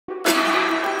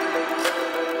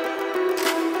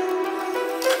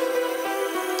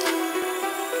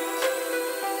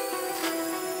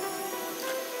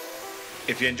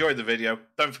If you enjoyed the video,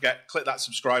 don't forget, click that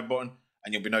subscribe button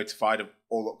and you'll be notified of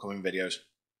all upcoming videos.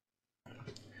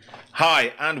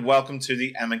 Hi, and welcome to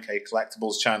the M&K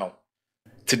Collectibles channel.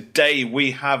 Today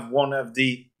we have one of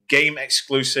the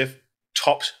game-exclusive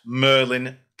Topps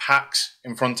Merlin packs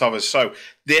in front of us. So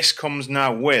this comes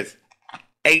now with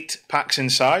 8 packs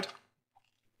inside,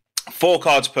 4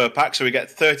 cards per pack, so we get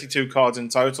 32 cards in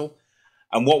total.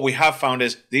 And what we have found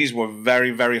is these were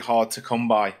very, very hard to come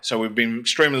by. So we've been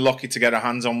extremely lucky to get our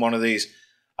hands on one of these.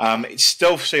 It's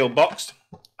still sealed boxed.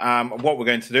 What we're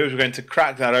going to do is we're going to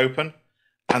crack that open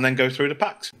and then go through the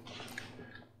packs.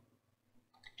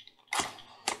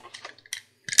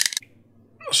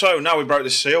 So now we broke the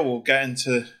seal, we'll get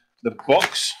into the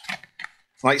box.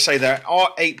 Like I say, there are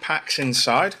 8 packs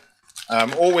inside,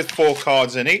 all with 4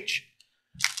 cards in each,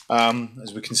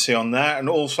 as we can see on there. And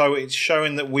also it's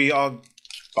showing that we are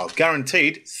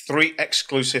guaranteed 3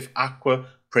 exclusive Aqua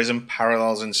Prism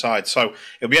Parallels inside. So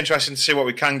it'll be interesting to see what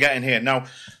we can get in here. Now,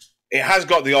 it has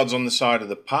got the odds on the side of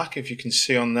the pack. If you can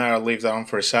see on there, I'll leave that on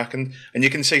for a second. And you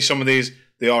can see some of these,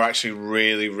 they are actually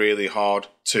really, really hard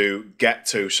to get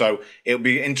to. So it'll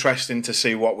be interesting to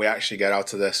see what we actually get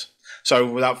out of this. So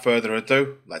without further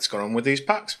ado, let's get on with these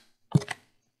packs.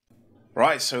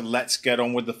 Right, so let's get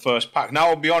on with the first pack. Now,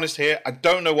 I'll be honest here, I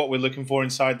don't know what we're looking for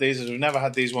inside these, as we've never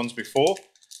had these ones before.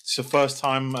 It's the first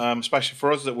time, especially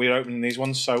for us, that we're opening these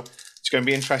ones, so it's going to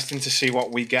be interesting to see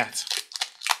what we get.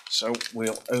 So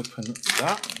we'll open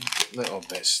that, a little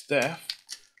bit stiff.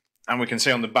 And we can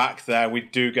see on the back there, we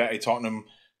do get a Tottenham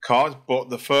card, but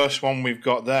the first one we've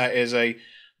got there is a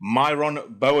Myron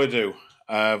Boadu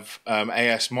of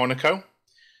AS Monaco.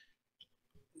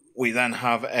 We then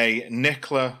have a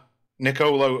Nicolo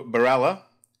Barella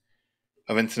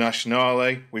of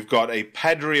Internazionale. We've got a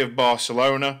Pedri of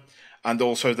Barcelona, and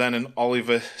also then an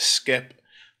Oliver Skip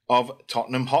of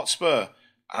Tottenham Hotspur.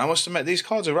 And I must admit, these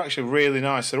cards are actually really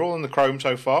nice. They're all in the chrome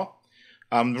so far.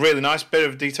 Really nice bit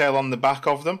of detail on the back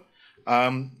of them.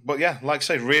 But yeah, like I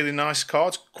say, really nice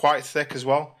cards, quite thick as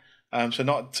well. So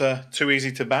not too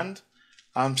easy to bend.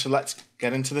 So let's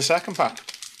get into the second pack.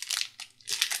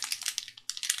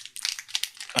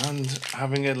 And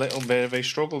having a little bit of a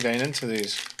struggle getting into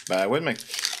these. Bear with me.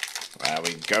 There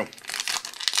we go.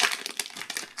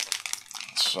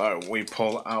 So we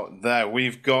pull out there.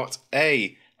 We've got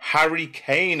a Harry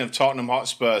Kane of Tottenham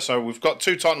Hotspur. So we've got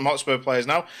 2 Tottenham Hotspur players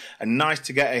now. And nice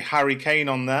to get a Harry Kane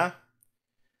on there.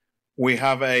 We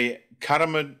have a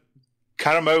Karamoko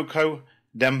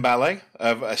Dembele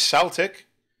of a Celtic.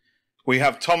 We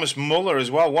have Thomas Muller as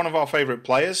well, one of our favourite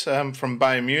players from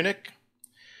Bayern Munich.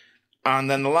 And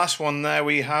then the last one there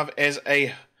we have is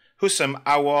a Houssem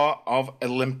Aouar of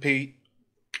Olympique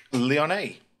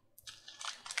Lyonnais.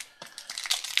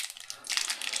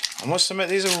 I must admit,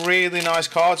 these are really nice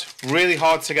cards, really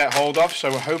hard to get hold of,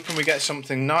 so we're hoping we get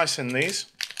something nice in these.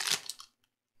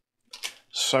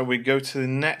 So we go to the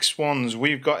next ones.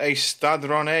 We've got a Stade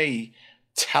Rennais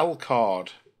Tel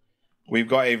card. We've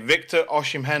got a Victor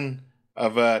Osimhen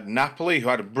of Napoli, who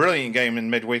had a brilliant game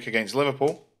in midweek against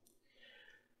Liverpool.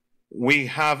 We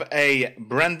have a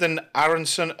Brendan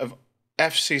Aronson of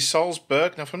FC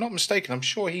Salzburg. Now, if I'm not mistaken, I'm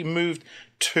sure he moved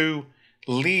to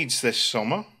Leeds this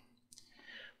summer.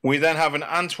 We then have an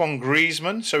Antoine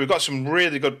Griezmann. So we've got some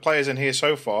really good players in here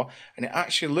so far. And it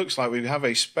actually looks like we have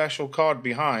a special card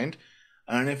behind.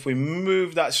 And if we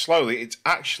move that slowly, it's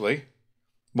actually,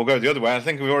 we'll go the other way. I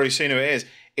think we've already seen who it is.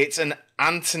 It's an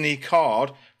Anthony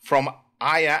card from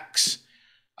Ajax,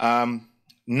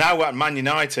 now at Man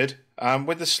United,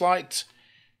 with a slight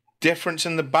difference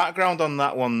in the background on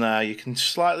that one there. You can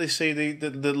slightly see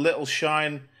the little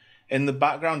shine in the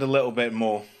background a little bit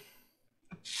more.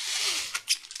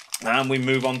 And we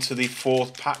move on to the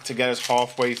 4th pack to get us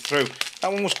halfway through.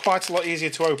 That one was quite a lot easier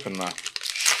to open there,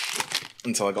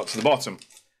 until I got to the bottom.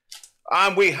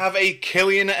 And we have a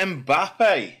Kylian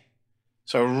Mbappe.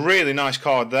 So a really nice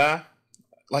card there.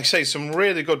 Like I say, some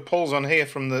really good pulls on here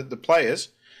from the players.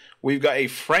 We've got a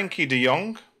Frankie de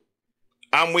Jong.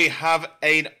 And we have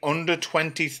an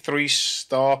under-23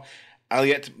 star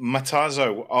Elliot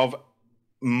Matazo of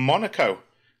Monaco.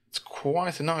 It's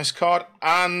quite a nice card.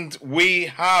 And we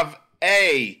have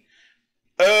a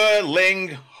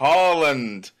Erling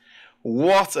Haaland.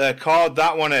 What a card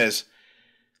that one is.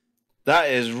 That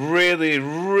is really,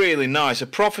 really nice. A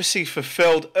prophecy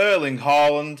fulfilled Erling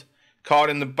Haaland card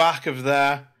in the back of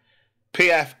there.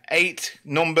 PF8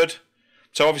 numbered.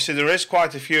 So obviously there is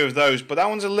quite a few of those. But that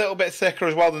one's a little bit thicker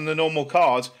as well than the normal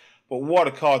cards. But what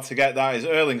a card to get that is.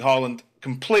 Erling Haaland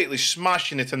completely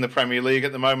smashing it in the Premier League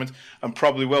at the moment. And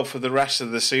probably will for the rest of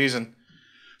the season.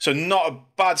 So not a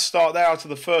bad start there out of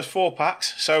the first 4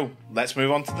 packs. So let's move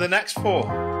on to the next 4.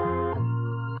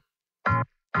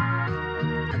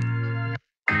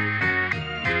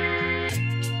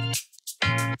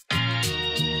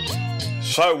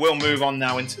 So we'll move on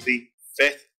now into the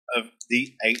 5th of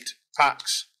the 8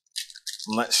 packs.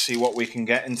 And let's see what we can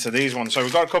get into these ones. So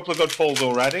we've got a couple of good pulls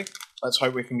already. Let's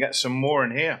hope we can get some more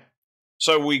in here.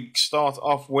 So we start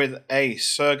off with a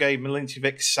Sergej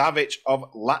Milinkovic-Savic of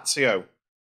Lazio.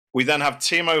 We then have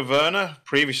Timo Werner,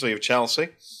 previously of Chelsea.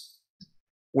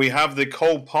 We have the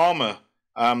Cole Palmer,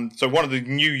 so one of the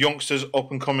new youngsters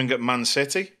up and coming at Man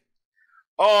City.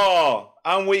 Oh,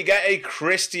 and we get a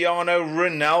Cristiano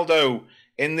Ronaldo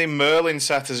in the Merlin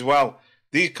set as well.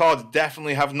 These cards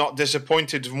definitely have not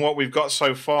disappointed from what we've got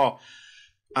so far.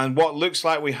 And what looks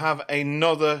like we have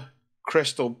another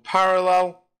Crystal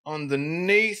Parallel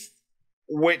underneath,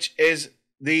 which is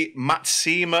the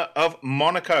Maxima of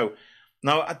Monaco.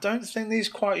 Now, I don't think these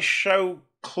quite show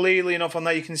clearly enough on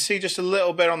there. You can see just a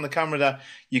little bit on the camera there.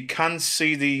 You can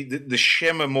see the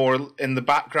shimmer more in the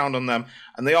background on them,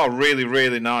 and they are really,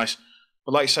 really nice.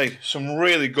 But like I say, some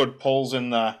really good pulls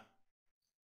in there.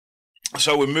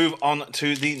 So we move on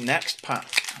to the next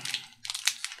pack.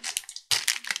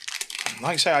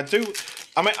 Like I say,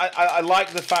 I like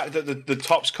the fact that the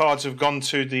Topps cards have gone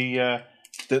to the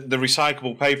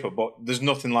recyclable paper, but there's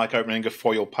nothing like opening a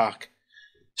foil pack.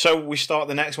 So we start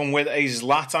the next one with a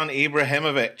Zlatan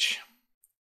Ibrahimovic.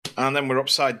 And then we're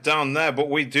upside down there, but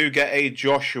we do get a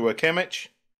Joshua Kimmich,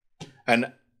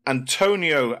 an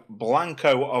Antonio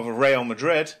Blanco of Real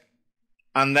Madrid,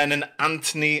 and then an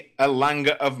Anthony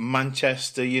Elanga of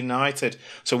Manchester United.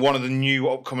 So one of the new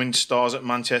upcoming stars at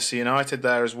Manchester United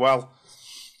there as well.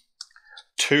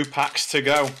 2 packs to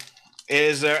go.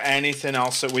 Is there anything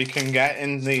else that we can get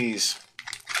in these?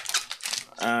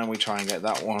 And we try and get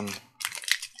that one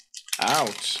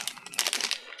out.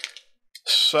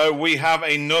 So we have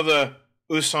another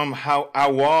Usam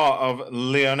Awar of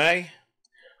Lyonnais.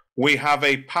 We have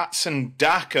a Patson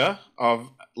Daka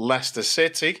of Leicester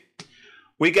City.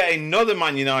 We get another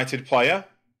Man United player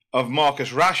of Marcus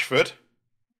Rashford.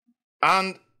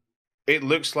 And it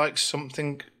looks like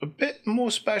something a bit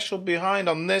more special behind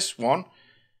on this one.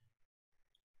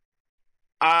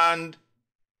 And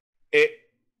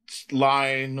it's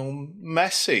Lionel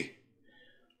Messi.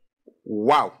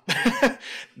 Wow.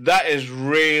 That is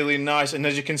really nice. And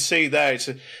as you can see there, it's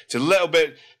a little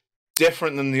bit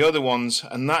different than the other ones.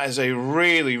 And that is a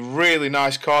really, really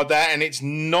nice card there. And it's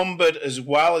numbered as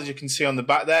well, as you can see on the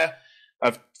back there.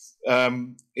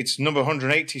 It's number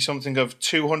 180 something of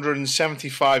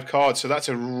 275 cards. So that's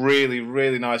a really,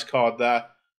 really nice card there.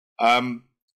 I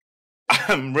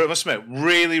must admit,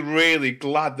 really, really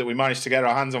glad that we managed to get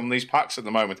our hands on these packs at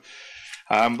the moment.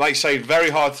 Like I say, very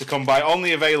hard to come by.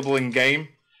 Only available in game.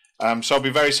 So I'll be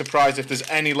very surprised if there's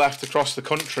any left across the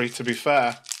country, to be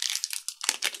fair.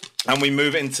 And we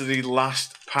move into the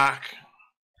last pack.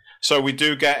 So we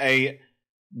do get a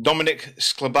Dominic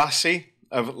Sklabasi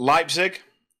of Leipzig.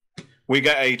 We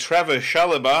get a Trevor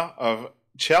Chalobah of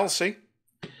Chelsea.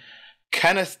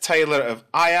 Kenneth Taylor of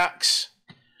Ajax.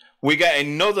 We get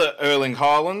another Erling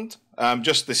Haaland.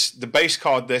 Just the base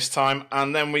card this time.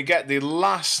 And then we get the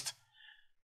last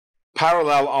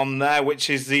parallel on there, which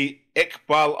is the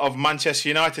Iqbal of Manchester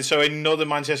United. So another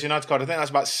Manchester United card. I think that's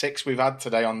about 6 we've had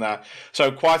today on there. So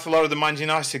quite a lot of the Man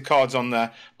United cards on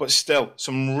there, but still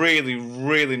some really,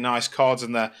 really nice cards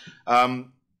in there.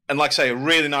 And like I say, a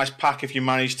really nice pack if you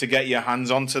manage to get your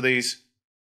hands onto these.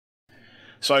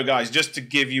 So guys, just to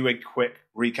give you a quick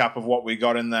recap of what we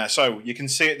got in there. So you can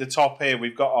see at the top here,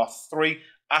 we've got our 3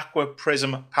 Aqua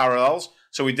Prism parallels.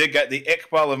 So we did get the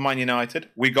Iqbal of Man United.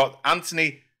 We got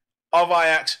Anthony of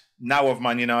Ajax, now of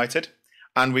Man United.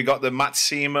 And we got the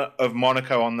Maxima of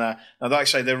Monaco on there. Now, like I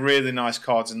say, they're really nice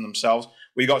cards in themselves.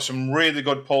 We got some really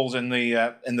good pulls in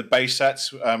the base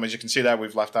sets. As you can see there,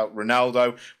 we've left out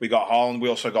Ronaldo. We got Haaland. We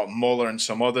also got Muller and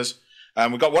some others.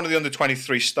 We got one of the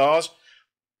under-23 stars.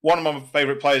 One of my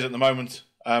favourite players at the moment.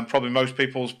 Probably most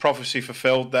people's prophecy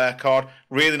fulfilled their card.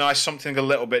 Really nice, something a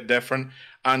little bit different.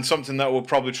 And something that we'll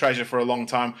probably treasure for a long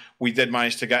time. We did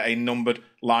manage to get a numbered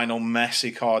Lionel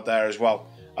Messi card there as well.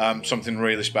 Something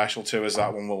really special too, as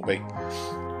that one will be.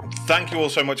 Thank you all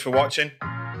so much for watching.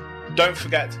 Don't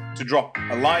forget to drop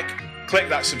a like, click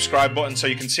that subscribe button so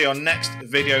you can see our next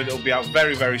video that will be out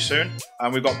very, very soon.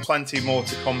 And we've got plenty more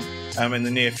to come in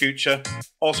the near future.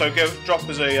 Also, drop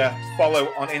us a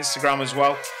follow on Instagram as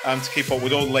well to keep up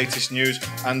with all the latest news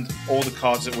and all the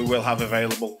cards that we will have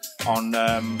available on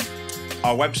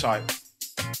our website.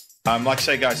 Like I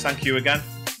say, guys, thank you again.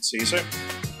 See you soon.